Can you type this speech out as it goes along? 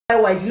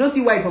white. You don't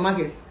see white for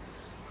market.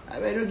 I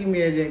mean, don't give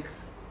me a deck.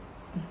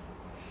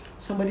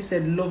 Somebody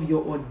said, love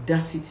your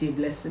audacity,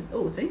 blessing.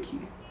 Oh, thank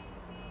you.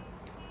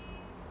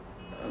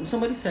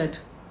 Somebody said,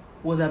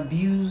 was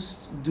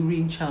abused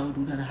during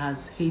childhood and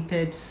has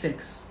hated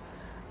sex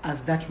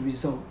as that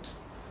result.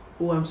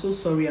 Oh, I'm so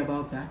sorry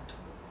about that.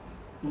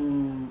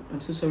 I'm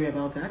so sorry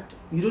about that.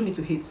 You don't need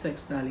to hate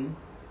sex, darling.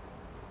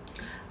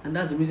 And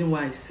that's the reason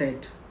why I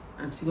said,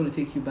 I'm still going to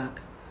take you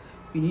back.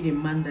 You need a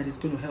man that is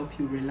going to help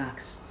you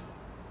relax.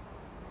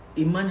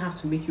 A man have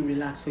to make you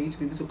relax for you to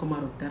be able to come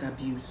out of that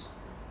abuse.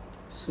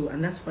 So,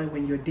 and that's why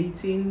when you're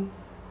dating,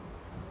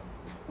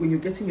 when you're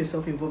getting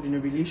yourself involved in a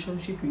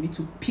relationship, you need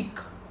to pick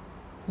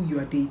who you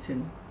are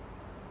dating.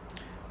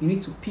 You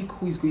need to pick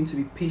who is going to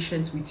be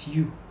patient with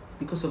you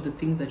because of the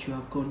things that you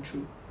have gone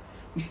through.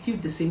 It's still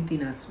the same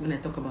thing as when I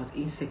talk about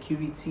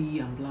insecurity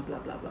and blah, blah,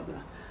 blah, blah,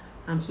 blah.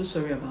 I'm so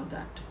sorry about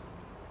that.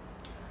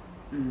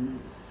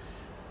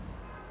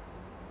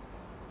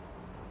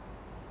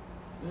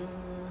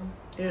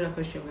 Any other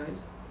question, guys?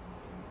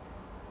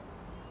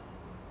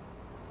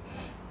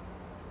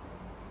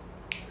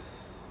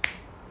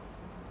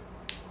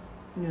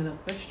 Any other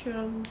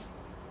question?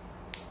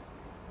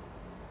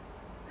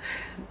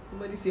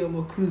 Somebody say, I'm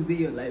a cruise day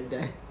your life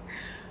die.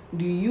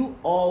 Do you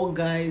all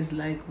guys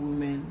like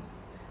women?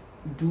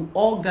 Do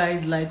all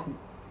guys like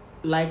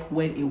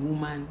when a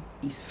woman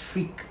is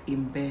freak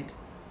in bed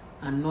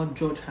and not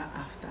judge her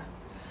after?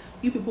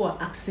 You people are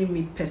asking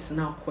me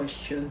personal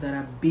questions that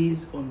are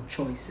based on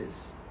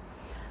choices.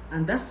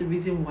 And that's the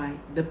reason why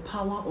the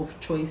power of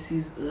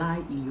choices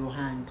lie in your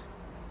hand.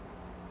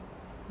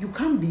 You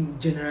can't be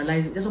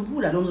generalizing. There's some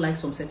people that don't like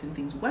some certain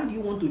things. Why do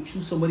you want to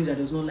choose somebody that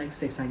does not like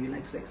sex and you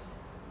like sex?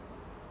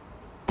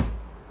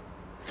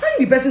 Find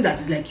the person that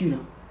is like you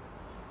now.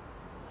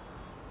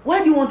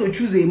 Why do you want to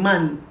choose a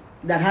man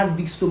that has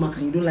big stomach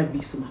and you don't like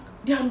big stomach?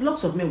 There are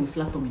lots of men with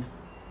flat tummy now.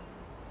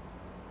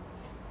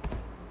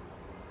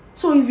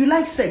 So if you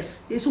like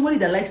sex, there's somebody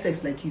that likes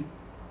sex like you.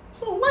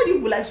 So why do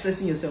you like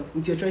stressing yourself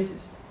with your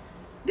choices?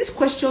 These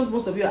questions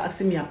most of you are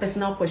asking me are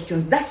personal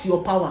questions. That's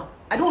your power.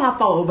 I don't have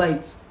power over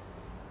it.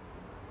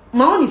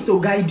 My own is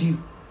to guide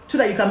you so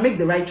that you can make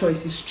the right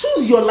choices.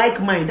 Choose your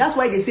like mind. That's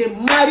why they say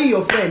marry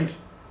your friend.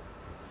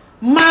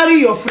 Marry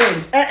your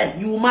friend.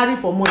 You will marry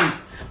for money.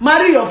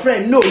 Marry your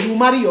friend. No, you will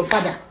marry your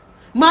father.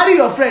 Marry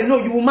your friend. No,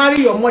 you will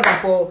marry your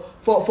mother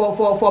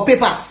for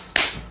papers.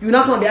 You're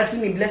not going to be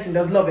asking me, blessing,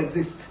 does love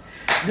exist?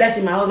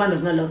 Blessing, my husband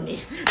does not love me.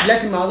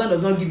 Blessing, my husband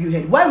does not give you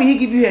head. Why will he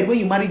give you head when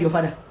you married your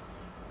father?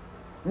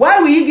 Why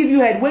will he give you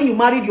head when you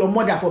married your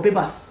mother for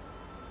papers?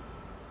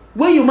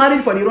 When you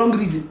married for the wrong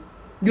reason?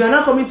 You are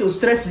not coming to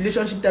stress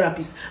relationship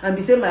therapist and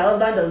be saying my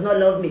husband does not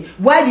love me.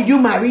 Why did you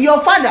marry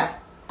your father?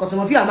 Because some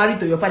of you are married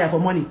to your father for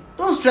money.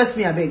 Don't stress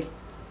me, I beg.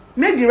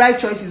 Make the right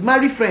choices.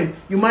 Marry friend,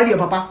 you marry your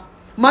papa.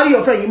 Marry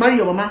your friend, you marry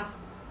your mama.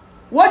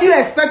 What do you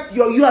expect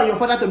you and your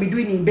father to be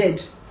doing in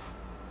bed?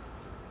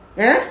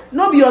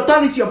 Not be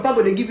authority your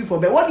papa will give you for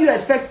bed. What do you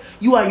expect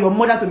you and your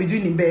mother to be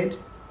doing in bed?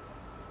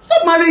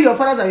 Stop marrying your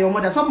fathers and your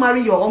mother. Stop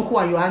marrying your uncle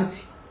and your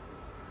auntie.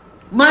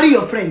 Marry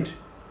your friend.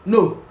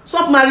 No.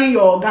 Stop marrying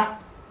your oga.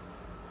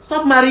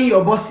 Stop marrying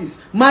your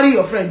bosses. Marry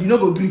your friend. You no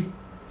go agree.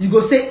 You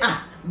go say,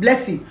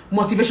 blessing,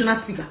 motivational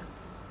speaker.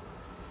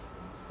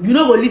 You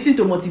no go listen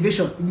to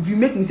motivation. If you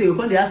make me say, you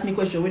can't ask me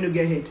question when you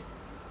get ahead.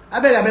 I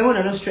beg,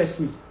 wanna not stress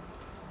me.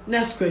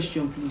 Next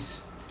question,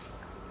 please.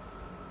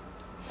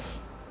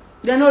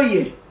 They're not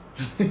here.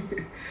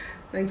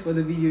 Thanks for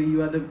the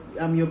video.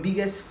 I'm your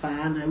biggest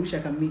fan. I wish I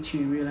can meet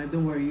you in real life.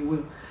 Don't worry, you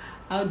will.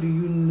 How do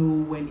you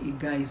know when a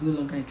guy is no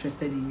longer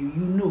interested in you?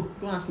 You know.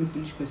 Don't ask me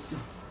foolish question.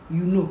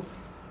 You know.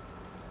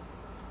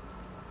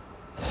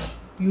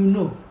 You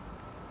know.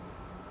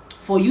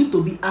 For you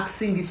to be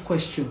asking this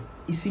question,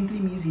 it simply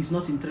means he's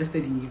not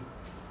interested in you.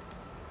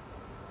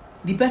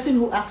 The person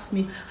who asks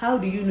me, how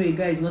do you know a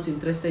guy is not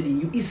interested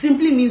in you? It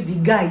simply means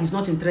the guy is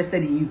not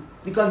interested in you.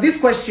 Because this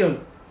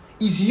question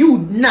is you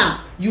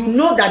now. You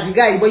know that the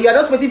guy, but you are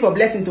just waiting for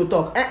blessing to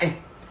talk.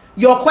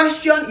 Your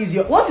question is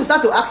your... Once you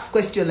start to ask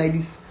question like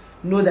this,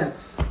 know that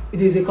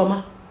it is a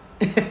comma.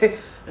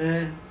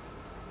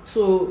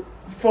 So,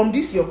 from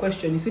this your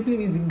question, it simply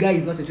means the guy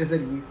is not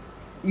interested in you.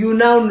 You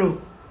now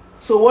know.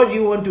 So what do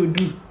you want to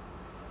do?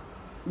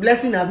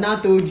 Blessing have now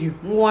told you.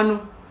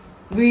 Will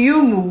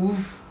you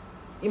move?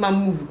 Ima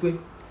move quick.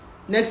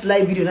 Next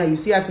live video now you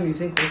see ask me the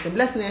same question.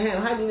 Blessing,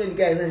 how do you know the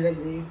guy is not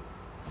interested in you?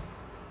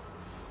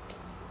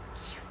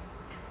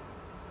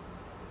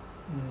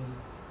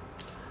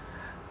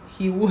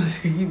 He won't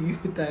give you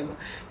time.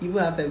 He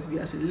will have time to be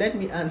answered. Let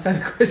me answer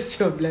the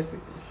question,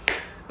 Blessing.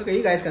 Okay,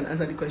 you guys can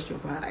answer the question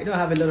for her. I don't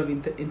have a lot of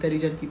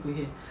intelligent people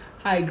here.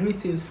 Hi,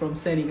 greetings from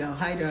Senegal.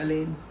 Hi,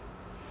 darling.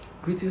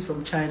 Greetings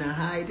from China.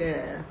 Hi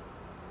there.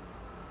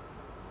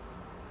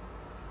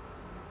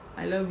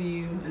 I love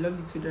you. I love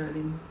you too,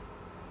 darling.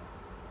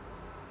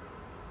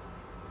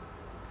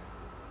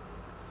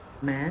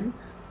 Man,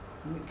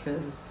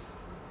 because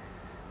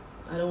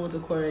I don't want to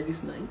quarrel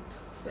this night.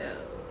 So,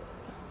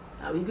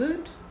 are we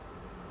good?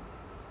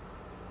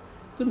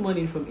 Good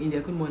morning from India.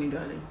 Good morning,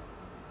 darling.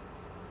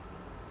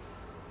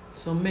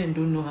 Some men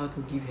don't know how to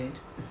give head.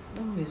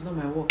 No, it's not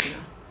my work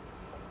now.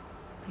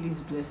 Please,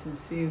 blessing,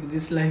 save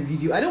this live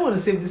video. I don't want to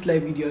save this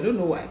live video. I don't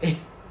know why.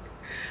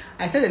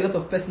 I said a lot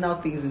of personal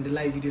things in the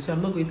live video, so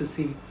I'm not going to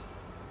save it.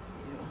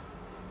 You know,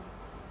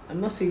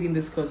 I'm not saving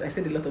this because I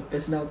said a lot of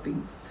personal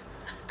things.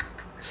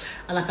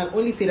 And I can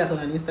only say that on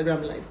an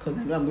Instagram live because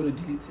I know I'm going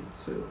to delete it.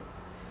 So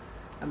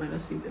I might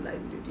not save the live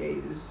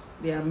video.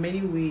 There are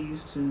many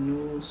ways to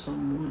know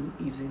someone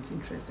isn't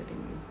interested in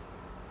you.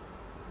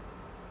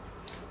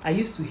 I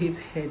used to hate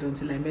head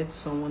until I met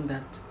someone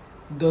that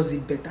does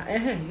it better.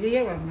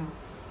 Yeah, right now.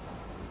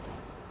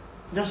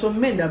 There are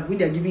some men that when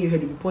they're giving you head,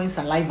 they'll be pouring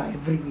saliva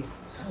everywhere.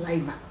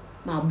 Saliva.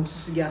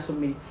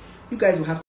 You guys will have to